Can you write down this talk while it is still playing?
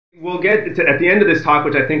We'll get to, at the end of this talk,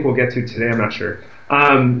 which I think we'll get to today, I'm not sure,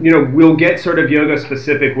 we'll get sort of yoga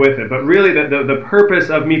specific with it, but really the purpose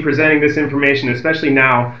of me presenting this information, especially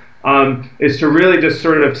now, is to really just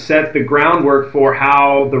sort of set the groundwork for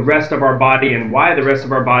how the rest of our body and why the rest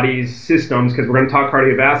of our body's systems, because we're going to talk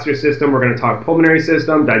cardiovascular system, we're going to talk pulmonary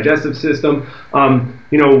system, digestive system,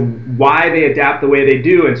 why they adapt the way they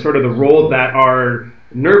do and sort of the role that our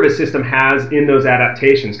nervous system has in those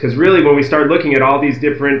adaptations. Because really when we start looking at all these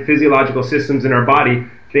different physiological systems in our body,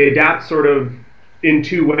 they adapt sort of in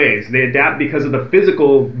two ways. They adapt because of the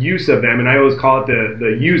physical use of them, and I always call it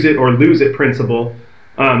the use it or lose it principle.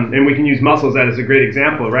 And we can use muscles as a great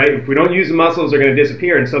example, right? If we don't use the muscles, they're going to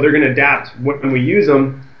disappear, and so they're going to adapt when we use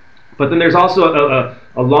them. But then there's also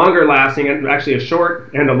a longer lasting, and actually a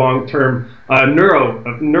short and a long term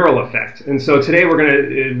neural effect. And so today we're going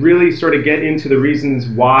to really sort of get into the reasons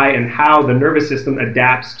why and how the nervous system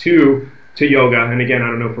adapts to yoga. And again, I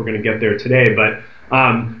don't know if we're going to get there today, but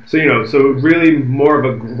so really more of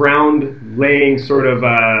a ground laying sort of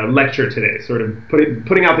lecture today, sort of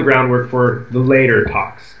putting out the groundwork for the later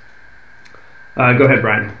talks. Go ahead,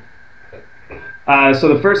 Brian.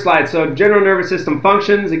 So the first slide, so general nervous system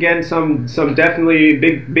functions, again, some definitely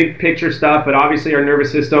big picture stuff, but obviously our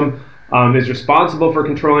nervous system is responsible for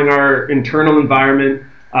controlling our internal environment.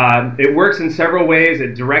 It works in several ways.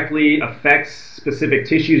 It directly affects specific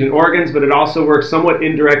tissues and organs, but it also works somewhat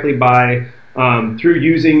indirectly by through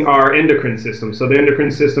using our endocrine system. So the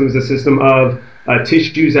endocrine system is a system of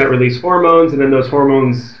tissues that release hormones, and then those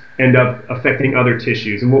hormones end up affecting other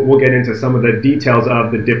tissues. And we'll get into some of the details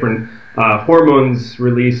of the different hormones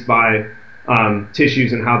released by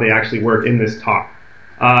tissues and how they actually work in this talk.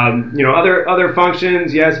 Other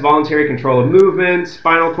functions, yes, voluntary control of movement,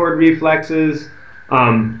 spinal cord reflexes,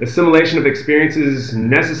 assimilation of experiences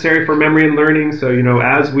necessary for memory and learning. So,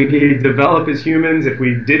 as we develop as humans, if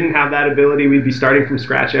we didn't have that ability, we'd be starting from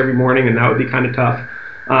scratch every morning, and that would be kind of tough.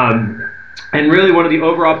 And really one of the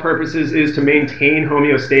overall purposes is to maintain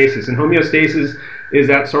homeostasis. And homeostasis is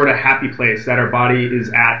that sort of happy place that our body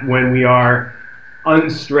is at when we are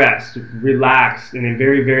unstressed, relaxed, in a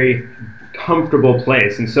very, very comfortable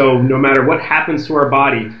place. And so no matter what happens to our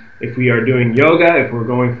body, if we are doing yoga, if we're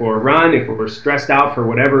going for a run, if we're stressed out for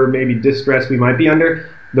whatever maybe distress we might be under,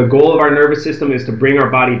 the goal of our nervous system is to bring our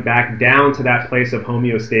body back down to that place of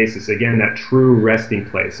homeostasis, again, that true resting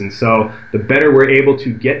place. And so the better we're able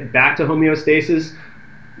to get back to homeostasis,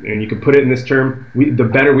 and you can put it in this term, the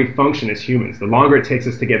better we function as humans. The longer it takes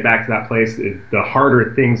us to get back to that place, the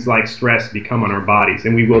harder things like stress become on our bodies.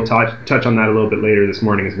 And we will touch on that a little bit later this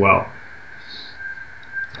morning as well.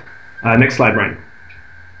 Next slide, Brian.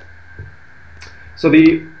 So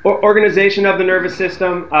the organization of the nervous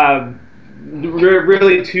system,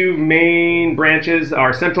 really two main branches: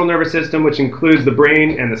 our central nervous system, which includes the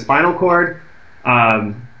brain and the spinal cord,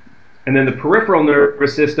 and then the peripheral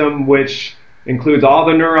nervous system, which includes all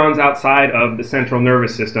the neurons outside of the central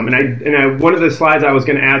nervous system. And one of the slides I was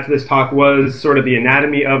going to add to this talk was sort of the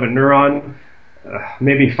anatomy of a neuron.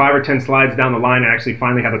 Maybe 5 or 10 slides down the line, I actually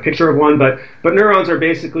finally have a picture of one. But neurons are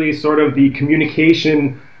basically sort of the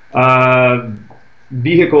communication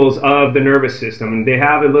vehicles of the nervous system, and they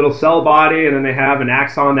have a little cell body, and then they have an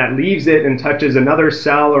axon that leaves it and touches another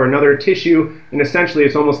cell or another tissue, and essentially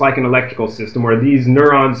it's almost like an electrical system where these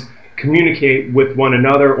neurons communicate with one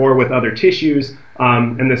another or with other tissues,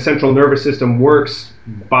 and the central nervous system works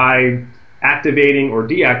by activating or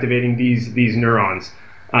deactivating these neurons.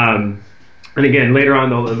 And again, later on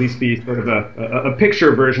there'll at least be sort of a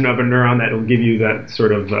picture version of a neuron that will give you that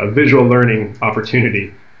sort of visual learning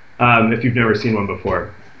opportunity. If you've never seen one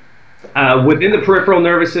before. Within the peripheral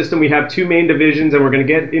nervous system, we have two main divisions, and we're going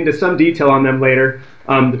to get into some detail on them later.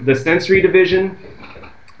 The sensory division.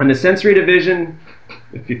 And the sensory division,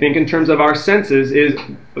 if you think in terms of our senses,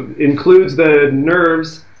 includes the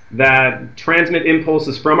nerves that transmit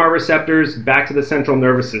impulses from our receptors back to the central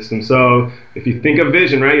nervous system. So if you think of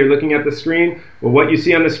vision, right, you're looking at the screen. Well, what you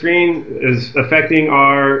see on the screen is affecting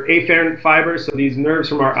our afferent fibers, so these nerves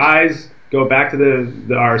from our eyes go back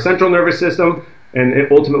to our central nervous system and it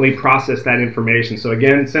ultimately process that information. So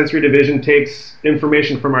again, sensory division takes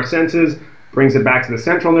information from our senses, brings it back to the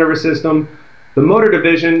central nervous system. The motor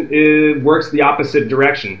division works the opposite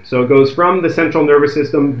direction. So it goes from the central nervous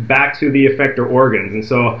system back to the effector organs. And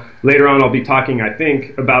so later on I'll be talking, I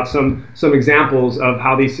think, about some examples of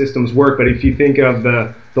how these systems work. But if you think of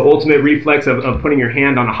the ultimate reflex of putting your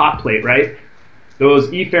hand on a hot plate, right? Those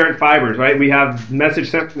efferent fibers, right? We have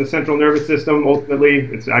message sent from the central nervous system. Ultimately,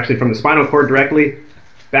 it's actually from the spinal cord directly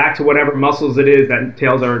back to whatever muscles it is that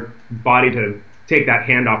tells our body to take that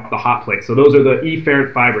hand off the hot plate. So those are the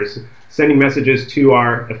efferent fibers. sending messages to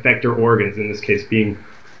our effector organs, in this case being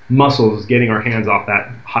muscles, getting our hands off that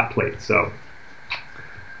hot plate. So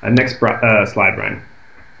next slide, Brian.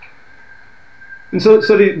 And so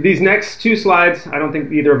these next two slides, I don't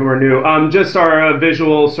think either of them are new, just are a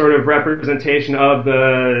visual sort of representation of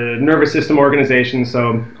the nervous system organization.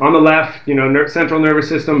 So on the left, central nervous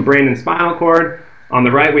system, brain and spinal cord. On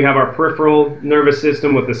the right, we have our peripheral nervous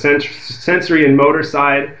system with the sensory and motor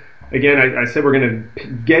side. Again, I said we're going to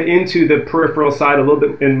get into the peripheral side a little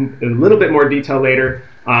bit in a little bit more detail later,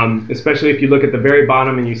 especially if you look at the very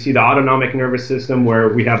bottom and you see the autonomic nervous system, where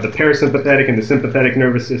we have the parasympathetic and the sympathetic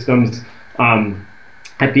nervous systems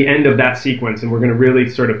at the end of that sequence. And we're going to really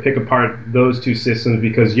sort of pick apart those two systems,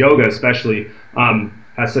 because yoga especially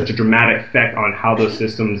has such a dramatic effect on how those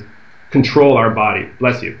systems control our body.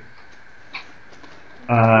 Bless you.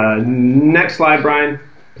 Next slide, Brian,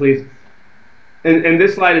 please. And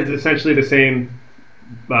this slide is essentially the same,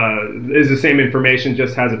 information,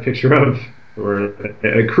 just has a picture of, or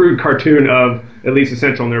a crude cartoon of at least the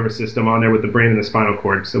central nervous system on there with the brain and the spinal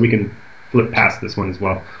cord. So we can flip past this one as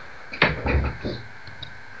well.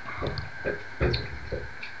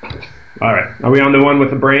 All right, are we on the one with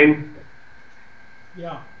the brain?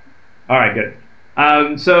 Yeah. All right,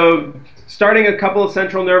 good. So starting a couple of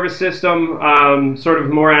central nervous system, sort of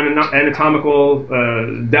more anatomical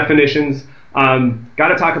definitions. Got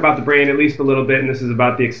to talk about the brain at least a little bit, and this is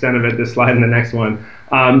about the extent of it, this slide and the next one.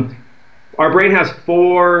 Our brain has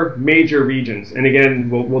four major regions, and again,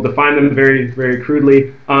 we'll define them very, very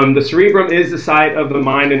crudely. The cerebrum is the site of the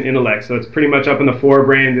mind and intellect, so it's pretty much up in the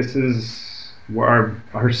forebrain. This is where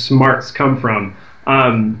our smarts come from.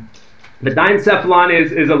 The diencephalon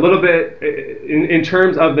is a little bit, in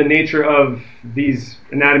terms of the nature of these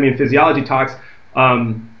anatomy and physiology talks,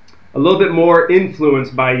 a little bit more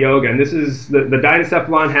influenced by yoga. And this is, the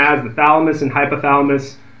diencephalon has the thalamus and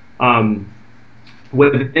hypothalamus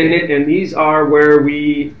within it, and these are where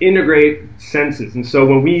we integrate senses. And so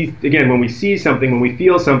when we see something, when we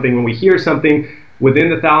feel something, when we hear something, within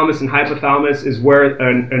the thalamus and hypothalamus is where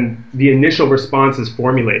the initial response is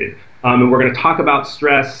formulated. And we're going to talk about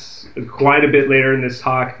stress quite a bit later in this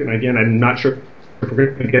talk. And again, I'm not sure if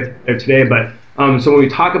we're going to get there today, but so when we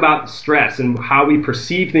talk about stress and how we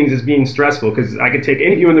perceive things as being stressful, because I could take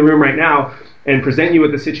any of you in the room right now and present you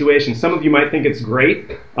with a situation. Some of you might think it's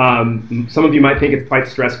great. Some of you might think it's quite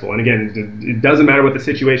stressful. And again, it doesn't matter what the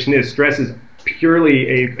situation is. Stress is purely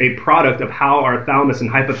a product of how our thalamus and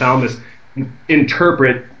hypothalamus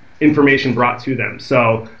interpret information brought to them.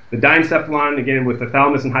 So the diencephalon, again, with the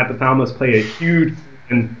thalamus and hypothalamus, play a huge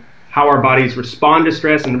in how our bodies respond to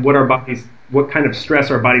stress and what kind of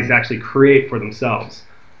stress our bodies actually create for themselves.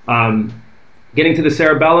 Getting to the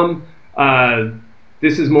cerebellum,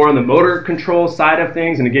 this is more on the motor control side of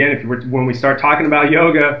things. And again, when we start talking about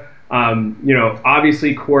yoga,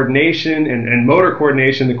 obviously coordination and motor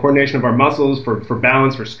coordination, the coordination of our muscles for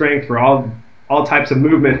balance, for strength, for all types of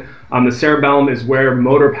movement. The cerebellum is where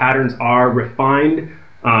motor patterns are refined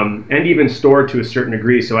and even stored to a certain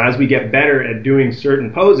degree. So as we get better at doing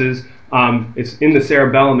certain poses, it's in the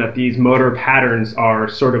cerebellum that these motor patterns are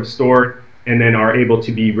sort of stored and then are able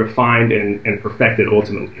to be refined and perfected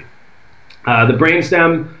ultimately. The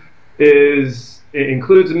brainstem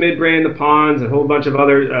includes the midbrain, the pons, a whole bunch of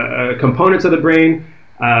other components of the brain.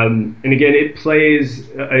 And again, it plays,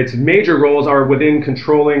 its major roles are within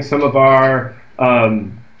controlling some of our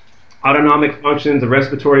autonomic functions. The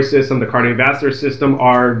respiratory system, the cardiovascular system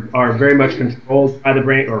are very much controlled by the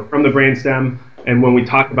brain or from the brainstem. And when we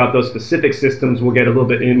talk about those specific systems, we'll get a little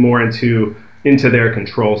bit more into their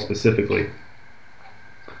control specifically.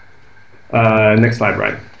 Next slide,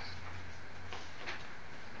 Brian.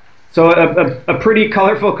 So a pretty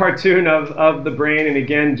colorful cartoon of the brain, and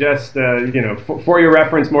again, just for your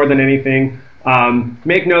reference more than anything.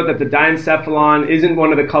 Make note that the diencephalon isn't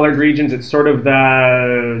one of the colored regions. It's sort of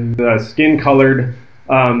the skin-colored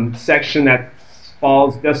section that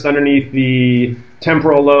falls just underneath the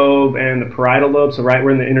temporal lobe and the parietal lobe. So right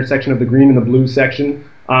where in the intersection of the green and the blue section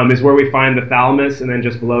is where we find the thalamus, and then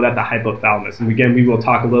just below that the hypothalamus. And again, we will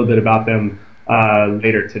talk a little bit about them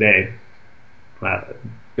later today.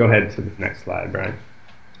 Go ahead to the next slide, Brian.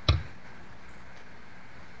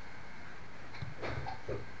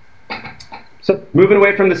 So moving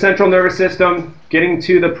away from the central nervous system, getting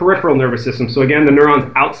to the peripheral nervous system. So again, the neurons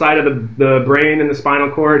outside of the brain and the spinal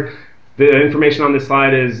cord. The information on this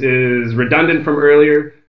slide is redundant from earlier.